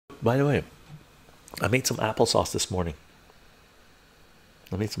By the way, I made some applesauce this morning.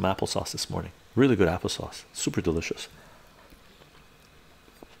 Really good applesauce, super delicious.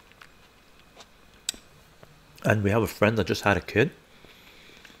 And we have a friend that just had a kid,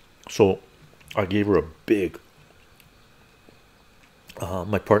 so I gave her a big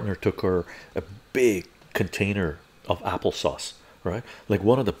my partner took her a big container of applesauce, right? Like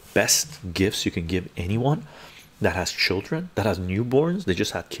one of the best gifts you can give anyone that has children, that has newborns, they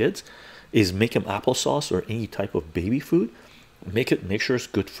just had kids, is make them applesauce or any type of baby food. Make sure it's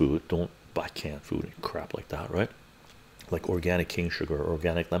good food. Don't buy canned food and crap like that, right? Like organic cane sugar or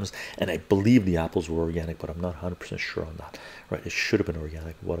organic lemons. And I believe the apples were organic, but I'm not 100% sure on that, right? It should have been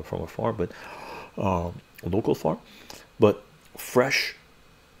organic, what, from a farm, but a local farm. But fresh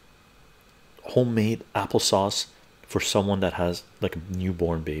homemade applesauce for someone that has like a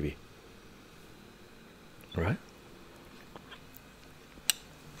newborn baby, right?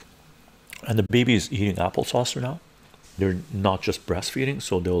 And the baby is eating applesauce now. They're not just breastfeeding,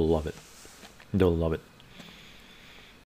 so they'll love it. They'll love it.